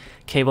this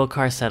cable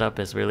car setup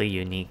is really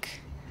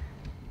unique.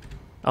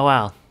 Oh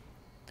wow.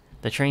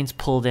 The trains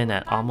pulled in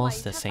at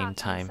almost the same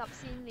time.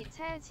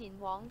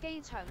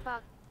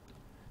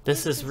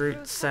 This is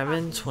route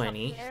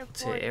 720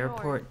 to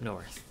Airport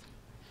North.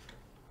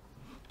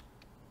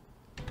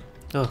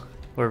 Oh,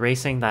 we're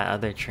racing that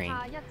other train.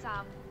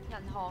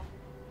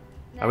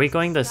 Are we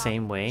going the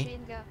same way?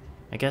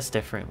 I guess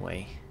different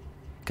way.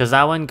 Because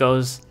that one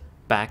goes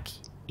back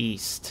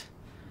east.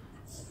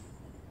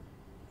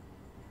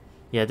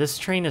 Yeah, this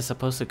train is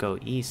supposed to go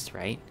east,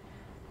 right?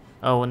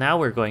 Oh, well now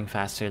we're going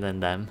faster than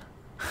them.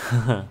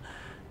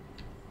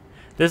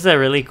 This is a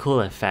really cool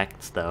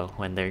effect though,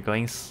 when they're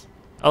going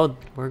oh,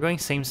 we're going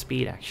same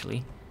speed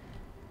actually.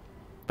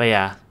 But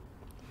yeah.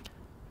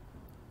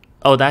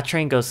 Oh, that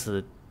train goes to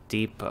the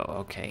depot,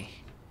 okay.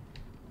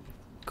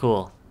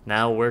 Cool.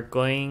 Now we're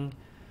going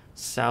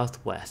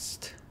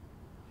southwest.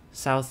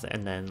 South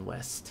and then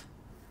west.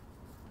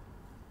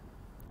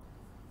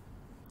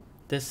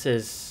 This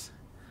is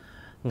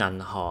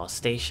Ngan Ho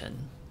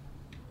Station.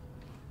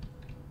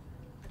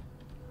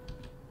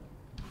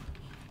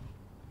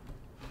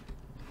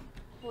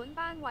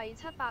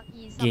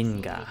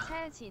 Ginga.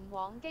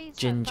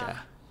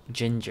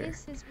 Ginger.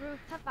 This is route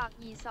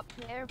 720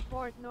 to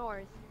Airport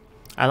North.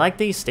 I like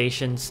these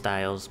station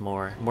styles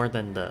more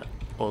than the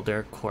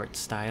older court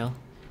style.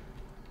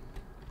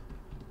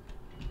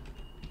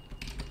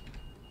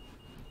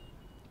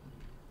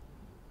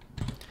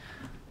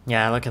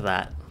 Yeah, look at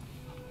that.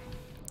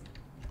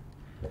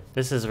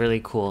 This is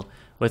really cool.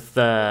 With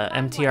the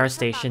MTR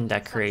station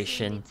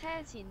decoration,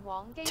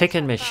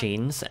 ticket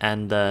machines,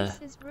 and the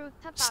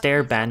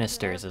stair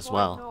banisters as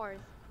well.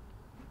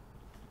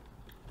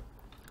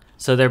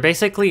 So they're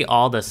basically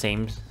all the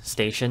same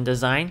station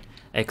design,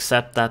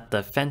 except that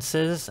the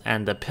fences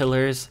and the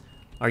pillars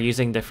are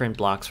using different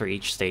blocks for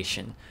each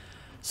station.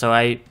 So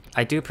I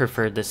do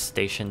prefer this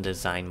station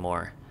design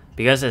more,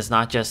 because it's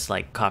not just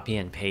like copy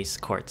and paste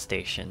court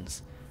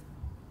stations.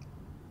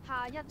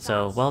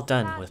 So well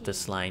done with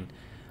this line.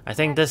 I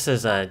think this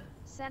is a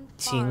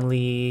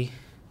Tingli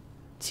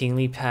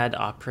pad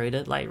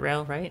operated light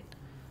rail, right?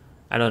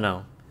 I don't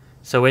know.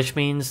 So which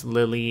means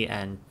Lily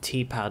and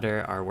Tea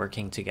Powder are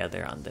working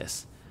together on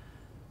this.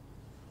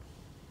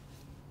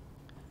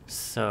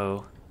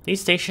 So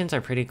these stations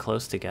are pretty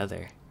close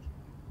together.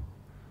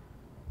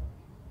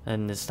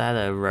 And is that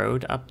a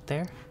road up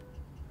there?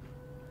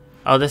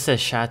 Oh, this is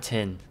Sha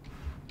Tin.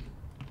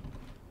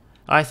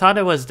 Oh, I thought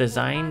it was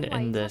designed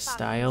in the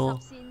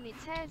style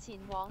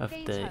of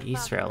the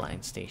East Rail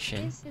Line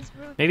station.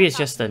 Maybe it's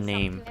just a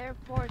name.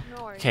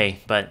 Okay,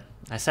 but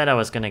I said I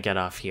was gonna get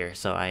off here,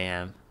 so I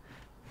am.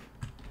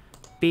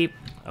 Beep.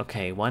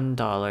 Okay,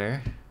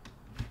 $1.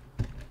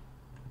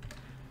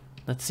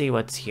 Let's see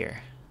what's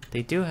here.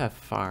 They do have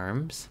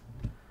farms.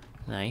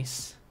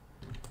 Nice.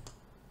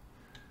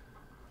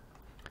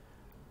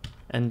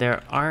 And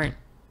there aren't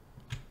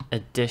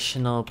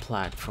additional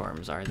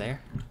platforms, are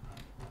there?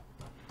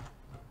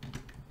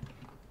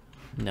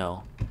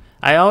 No.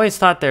 I always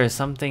thought there was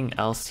something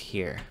else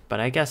here, but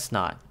I guess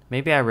not.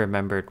 Maybe I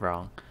remembered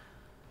wrong.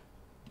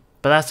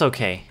 But that's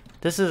okay.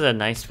 This is a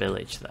nice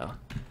village, though.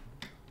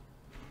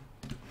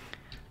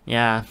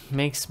 Yeah,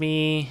 makes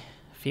me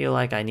feel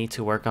like I need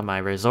to work on my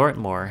resort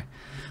more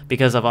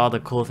because of all the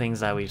cool things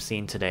that we've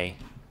seen today.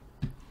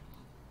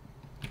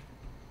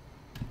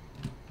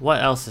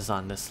 What else is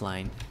on this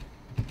line?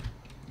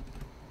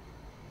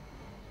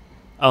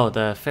 Oh,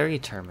 the ferry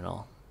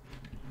terminal.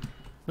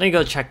 Let me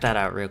go check that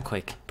out real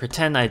quick.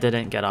 Pretend I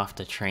didn't get off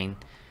the train.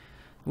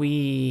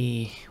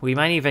 We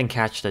might even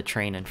catch the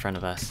train in front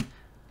of us.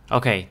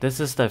 Okay, this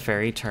is the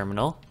ferry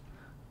terminal.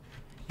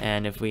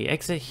 And if we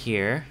exit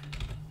here,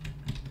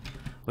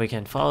 we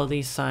can follow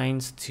these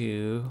signs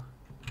to...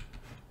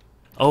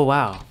 Oh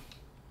wow.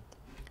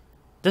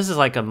 This is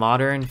like a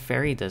modern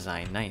ferry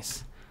design,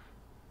 nice.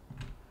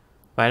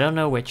 But I don't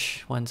know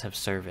which ones have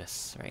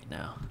service right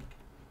now.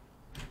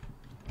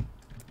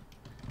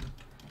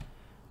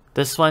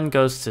 This one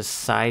goes to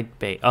Side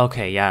Bay.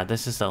 Okay, yeah,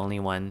 this is the only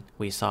one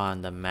we saw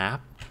on the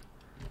map.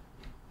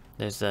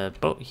 There's a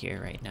boat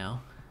here right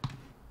now.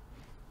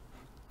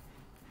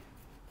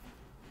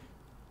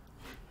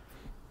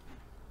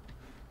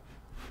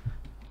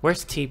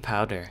 Where's Tea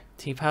Powder?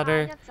 Tea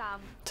Powder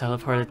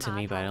teleported to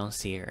me, but I don't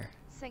see her.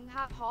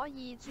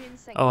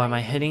 Oh, am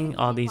I hitting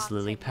all these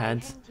lily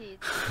pads?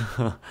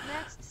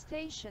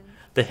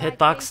 The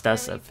hitbox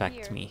does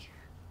affect me.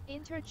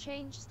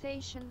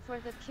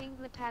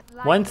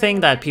 One thing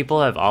that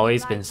people have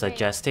always been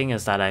suggesting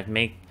is that I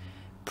make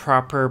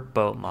proper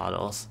boat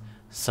models.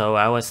 So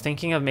I was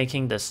thinking of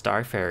making the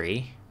Star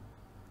Ferry.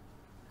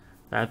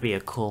 That'd be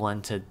a cool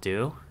one to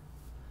do.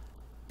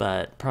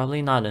 But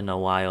probably not in a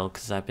while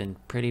because I've been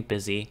pretty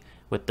busy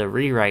with the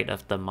rewrite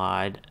of the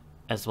mod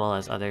as well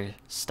as other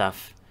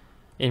stuff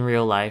in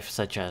real life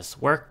such as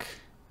work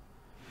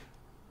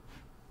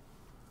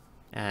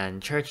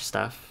and church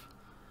stuff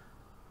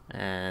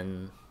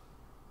and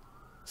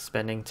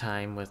spending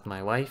time with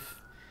my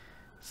wife,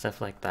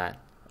 stuff like that.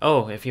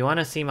 Oh, if you want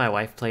to see my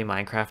wife play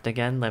Minecraft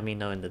again, let me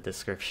know in the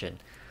description.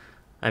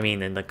 I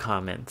mean in the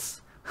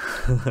comments.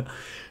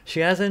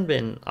 She hasn't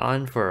been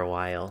on for a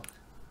while.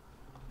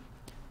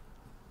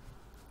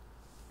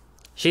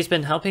 She's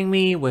been helping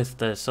me with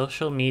the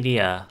social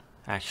media,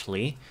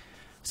 actually.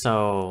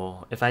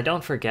 So if I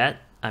don't forget,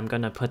 I'm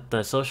gonna put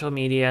the social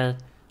media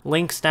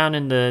links down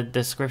in the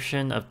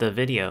description of the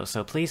video,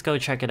 so please go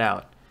check it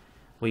out.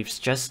 We've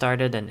just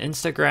started an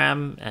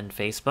Instagram and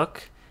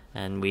Facebook,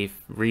 and we've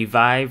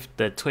revived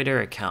the Twitter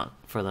account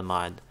for the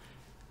mod.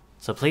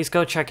 So please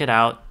go check it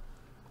out.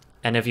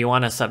 And if you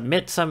want to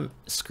submit some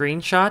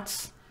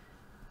screenshots,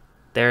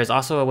 there's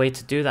also a way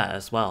to do that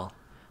as well.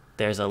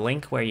 There's a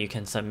link where you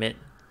can submit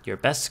your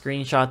best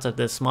screenshots of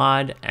this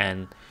mod,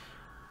 and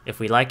if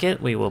we like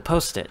it, we will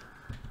post it.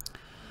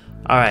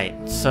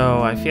 Alright,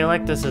 so I feel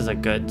like this is a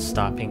good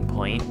stopping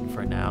point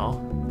for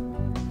now.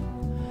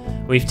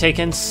 We've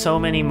taken so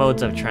many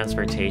modes of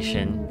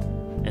transportation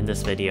in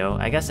this video,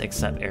 I guess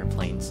except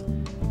airplanes.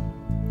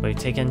 We've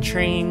taken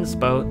trains,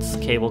 boats,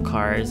 cable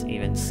cars,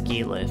 even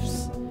ski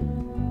lifts.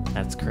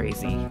 That's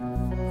crazy.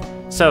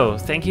 So,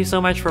 thank you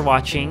so much for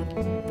watching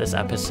this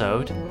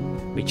episode.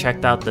 We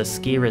checked out the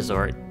ski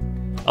resort.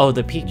 Oh,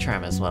 the peak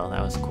tram as well,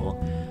 that was cool.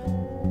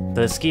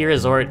 The ski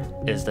resort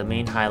is the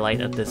main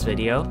highlight of this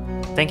video.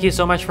 Thank you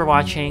so much for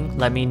watching.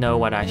 Let me know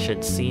what I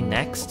should see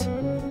next,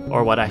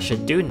 or what I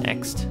should do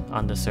next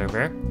on the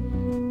server.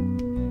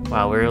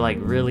 Wow, we're like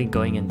really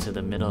going into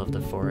the middle of the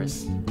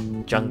forest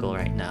jungle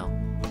right now.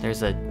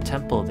 There's a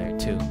temple there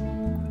too.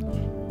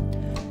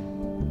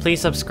 Please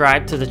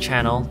subscribe to the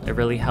channel, it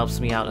really helps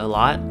me out a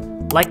lot.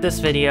 Like this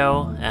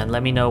video, and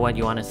let me know what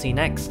you want to see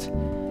next.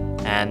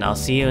 And I'll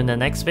see you in the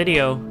next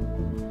video.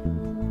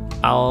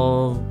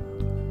 I'll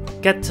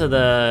get to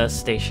the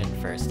station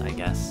first, I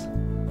guess.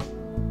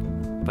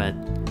 But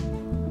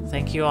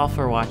thank you all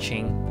for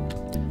watching.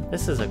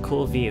 This is a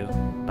cool view,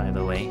 by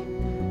the way.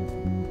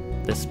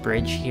 This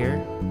bridge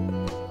here.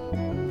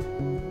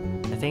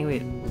 I think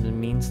it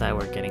means that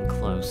we're getting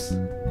close.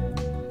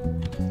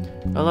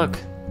 Oh look!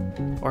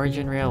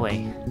 Origin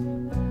Railway.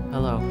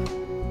 Hello.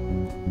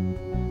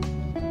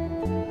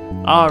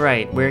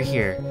 Alright, we're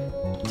here.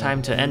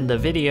 Time to end the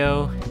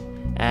video.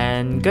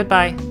 And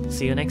goodbye.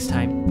 See you next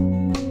time.